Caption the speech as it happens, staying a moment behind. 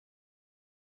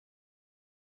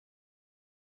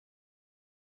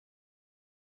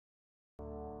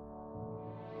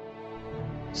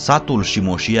Satul și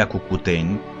moșia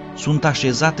Cucuteni sunt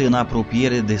așezate în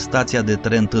apropiere de stația de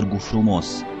tren Târgu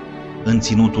Frumos, în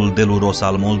ținutul deluros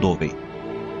al Moldovei.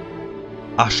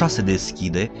 Așa se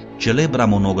deschide celebra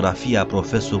monografie a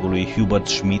profesorului Hubert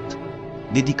Schmidt,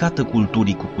 dedicată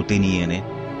culturii cucuteniene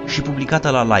și publicată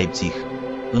la Leipzig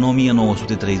în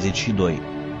 1932.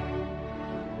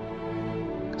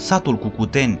 Satul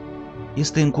Cucuteni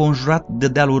este înconjurat de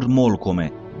dealuri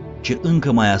molcome, ce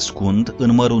încă mai ascund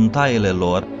în măruntaiele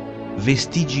lor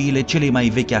vestigiile celei mai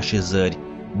vechi așezări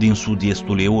din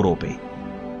sud-estul Europei.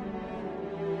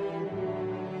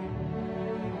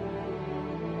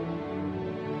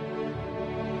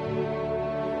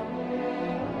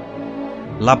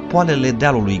 La poalele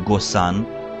dealului Gosan,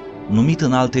 numit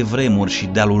în alte vremuri și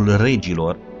dealul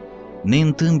regilor, ne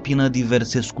întâmpină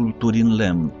diverse sculpturi în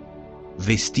lemn,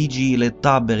 vestigiile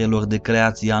taberelor de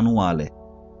creație anuale,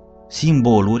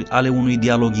 simboluri ale unui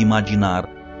dialog imaginar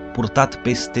purtat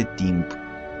peste timp,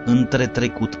 între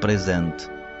trecut-prezent,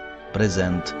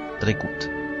 prezent-trecut.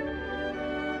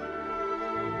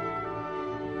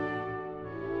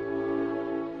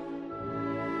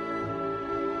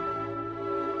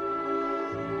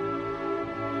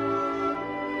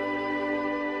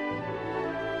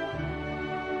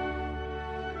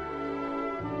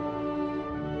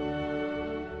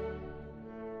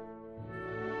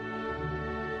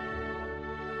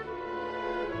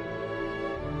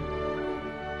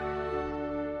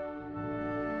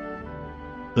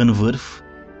 În vârf,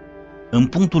 în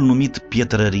punctul numit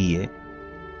Pietrărie,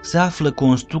 se află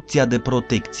construcția de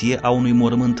protecție a unui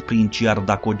mormânt princiar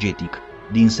dacogetic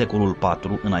din secolul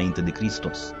IV înainte de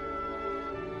Hristos.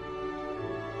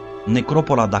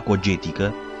 Necropola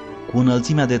dacogetică, cu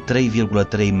înălțimea de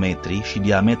 3,3 metri și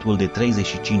diametrul de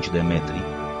 35 de metri,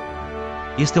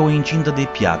 este o incintă de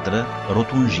piatră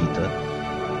rotunjită,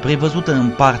 prevăzută în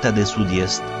partea de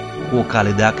sud-est cu o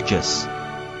cale de acces.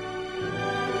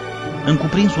 În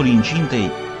cuprinsul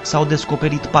incintei s-au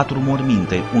descoperit 4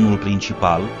 morminte, unul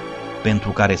principal, pentru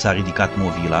care s-a ridicat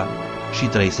movila, și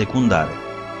 3 secundare.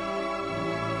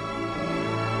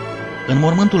 În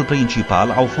mormântul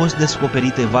principal au fost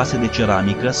descoperite vase de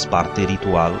ceramică sparte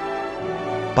ritual,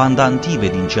 pandantive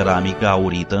din ceramică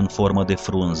aurită în formă de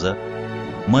frunză,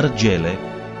 mărgele,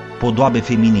 podoabe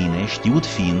feminine, știut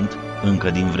fiind, încă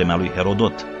din vremea lui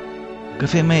Herodot, că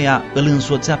femeia îl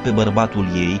însoțea pe bărbatul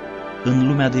ei în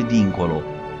lumea de dincolo,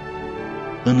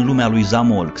 în lumea lui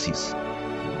Zamolxis.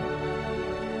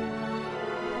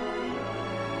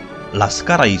 La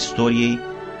scara istoriei,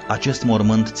 acest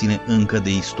mormânt ține încă de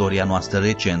istoria noastră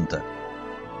recentă.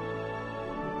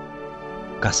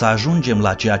 Ca să ajungem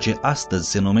la ceea ce astăzi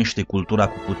se numește cultura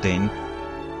Cucuteni,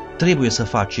 trebuie să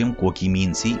facem cu ochii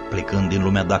minții, plecând din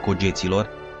lumea dacogeților,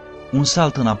 un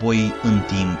salt înapoi în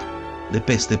timp de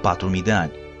peste 4000 de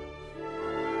ani.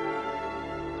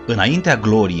 Înaintea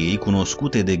gloriei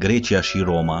cunoscute de Grecia și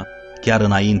Roma, chiar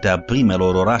înaintea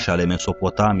primelor orașe ale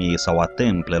Mesopotamiei sau a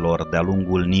templelor de-a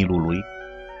lungul Nilului,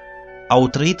 au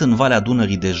trăit în Valea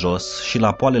Dunării de Jos și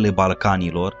la poalele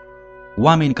Balcanilor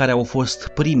oameni care au fost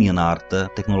primi în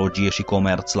artă, tehnologie și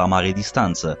comerț la mare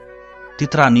distanță,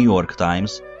 titra New York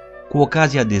Times, cu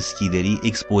ocazia deschiderii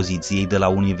expoziției de la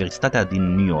Universitatea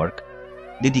din New York,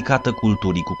 dedicată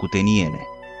culturii cucuteniene.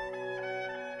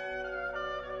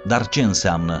 Dar ce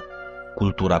înseamnă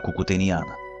cultura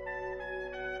cucuteniană?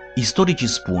 Istoricii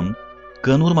spun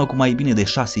că în urmă cu mai bine de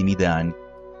 6000 de ani,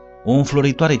 o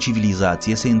înfloritoare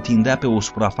civilizație se întindea pe o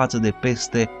suprafață de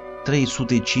peste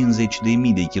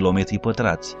 350.000 de kilometri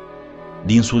pătrați,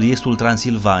 din sud-estul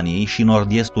Transilvaniei și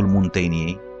nord-estul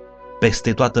Munteniei,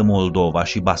 peste toată Moldova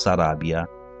și Basarabia,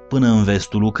 până în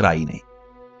vestul Ucrainei.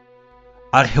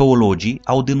 Arheologii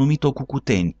au denumit-o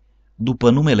Cucuteni, după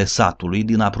numele satului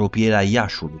din apropierea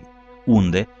Iașului,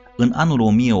 unde, în anul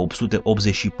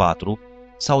 1884,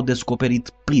 s-au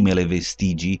descoperit primele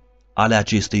vestigii ale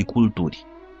acestei culturi.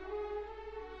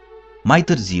 Mai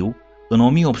târziu, în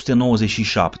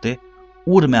 1897,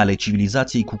 urme ale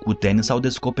civilizației Cucuteni s-au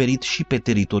descoperit și pe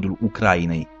teritoriul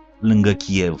Ucrainei, lângă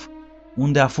Kiev,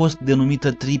 unde a fost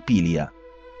denumită Tripilia,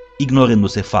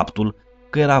 ignorându-se faptul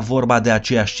că era vorba de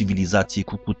aceeași civilizație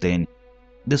Cucuteni,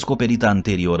 descoperită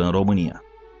anterior în România.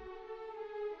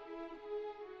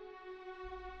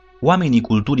 Oamenii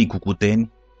culturii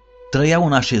Cucuteni trăiau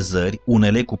în așezări,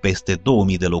 unele cu peste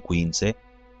 2000 de locuințe,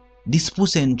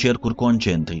 dispuse în cercuri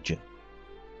concentrice.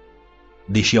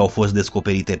 Deși au fost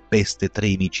descoperite peste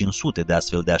 3500 de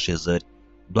astfel de așezări,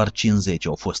 doar 50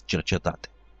 au fost cercetate.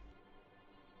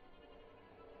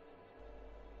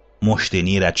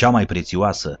 Moștenirea cea mai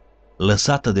prețioasă,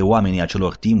 lăsată de oamenii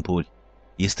acelor timpuri,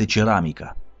 este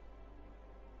ceramica.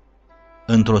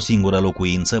 Într-o singură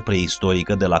locuință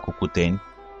preistorică de la Cucuteni,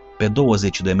 pe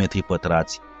 20 de metri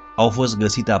pătrați, au fost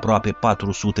găsite aproape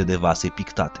 400 de vase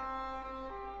pictate.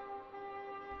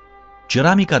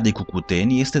 Ceramica de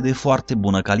Cucuteni este de foarte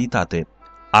bună calitate,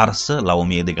 arsă la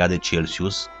 1000 de grade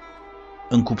Celsius,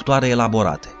 în cuptoare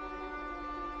elaborate.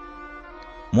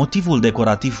 Motivul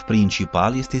decorativ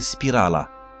principal este spirala,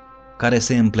 care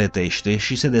se împletește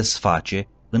și se desface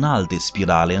în alte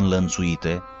spirale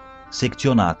înlănțuite,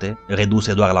 secționate,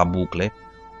 reduse doar la bucle,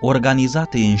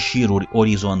 organizate în șiruri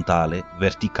orizontale,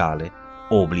 verticale,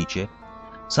 oblice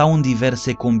sau în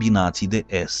diverse combinații de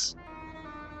S.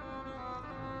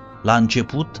 La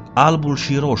început, albul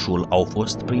și roșul au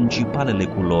fost principalele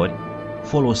culori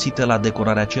folosite la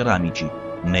decorarea ceramicii,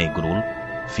 negrul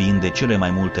fiind de cele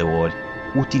mai multe ori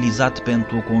utilizat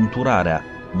pentru conturarea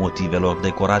motivelor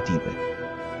decorative.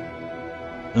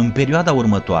 În perioada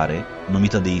următoare,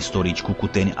 numită de istorici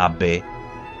Cucuteni AB,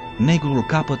 negrul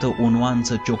capătă o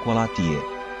nuanță ciocolatie,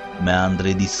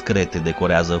 meandre discrete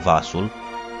decorează vasul,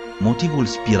 motivul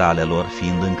spiralelor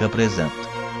fiind încă prezent.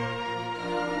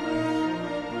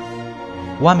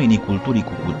 Oamenii culturii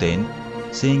cucuteni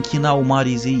se închinau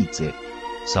marii zeițe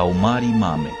sau marii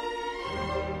mame.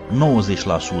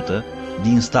 90%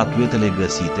 din statuetele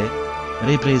găsite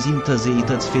reprezintă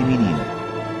zeități feminine.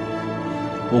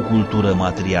 O cultură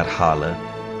matriarhală,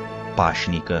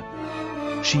 pașnică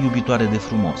și iubitoare de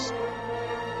frumos.